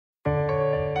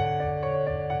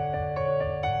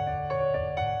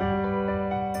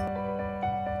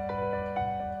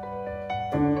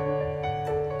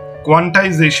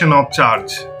Quantization of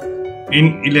charge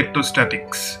in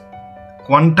electrostatics.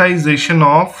 Quantization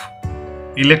of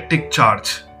electric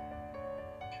charge.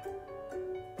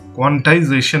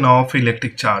 Quantization of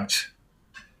electric charge.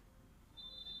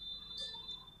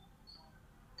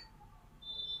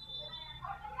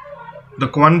 The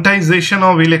quantization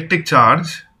of electric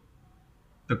charge.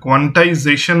 The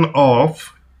quantization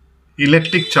of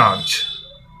electric charge.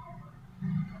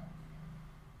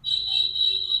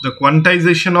 The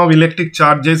quantization of electric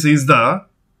charges is the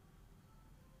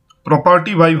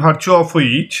property by virtue of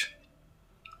which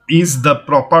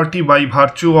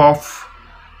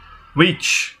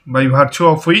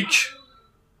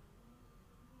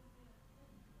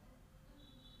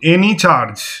any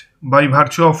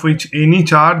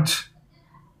charge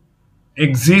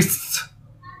exists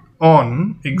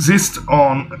only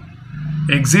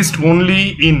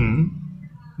in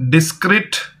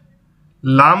discrete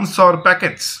lumps or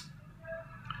packets.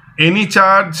 Any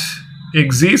charge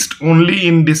exists only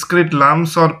in discrete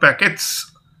lumps or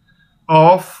packets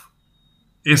of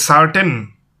a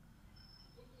certain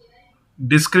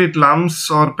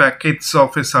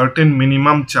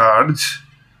minimum charge,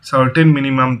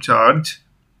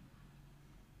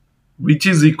 which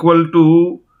is equal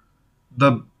to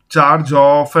the charge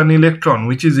of an electron,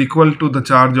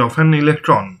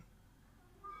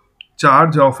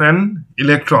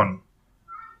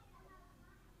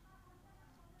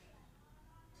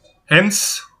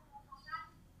 Hence,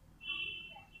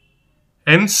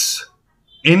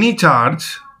 any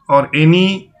charge or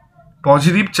any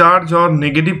positive charge or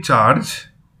negative charge,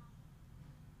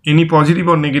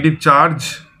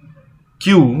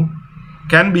 Q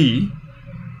can be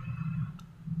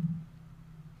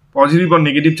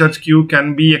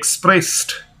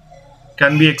expressed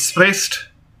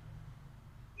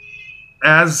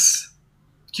as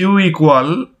Q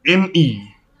equal Ne.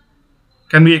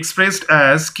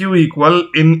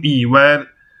 Where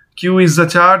Q is the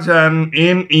charge and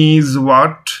N is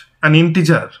what? An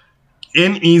integer.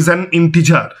 N is an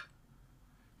integer,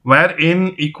 where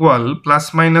N equal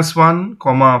plus minus 1,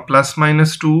 plus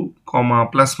minus 2,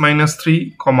 plus minus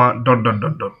 3,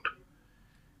 dot.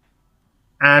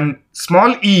 And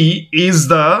small e is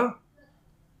the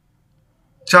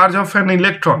charge of an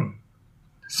electron.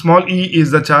 Small e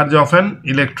is the charge of an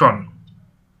electron.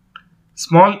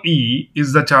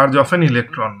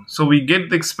 So we get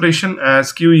the expression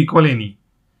as Q equal Ne.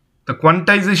 The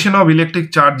quantization of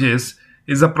electric charges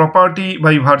is a property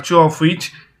by virtue of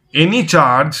which any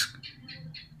charge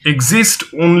exists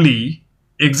only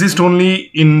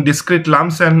in discrete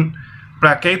lumps or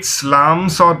packets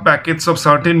of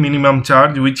certain minimum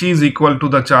charge, which is equal to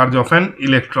the charge of an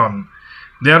electron.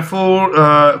 Therefore,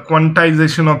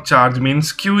 quantization of charge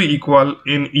means Q equal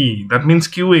Ne. That means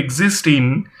Q exists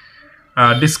in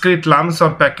discrete lumps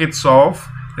or packets of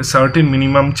a certain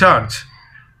minimum charge,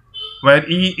 where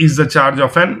E is the charge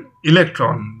of an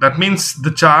electron. That means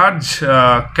the charge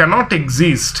cannot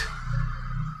exist.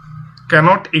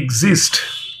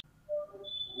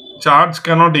 Charge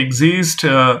cannot exist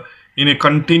in a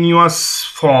continuous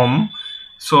form.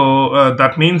 So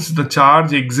that means the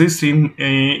charge exists in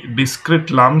a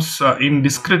discrete lumps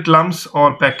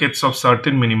or packets of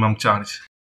certain minimum charge.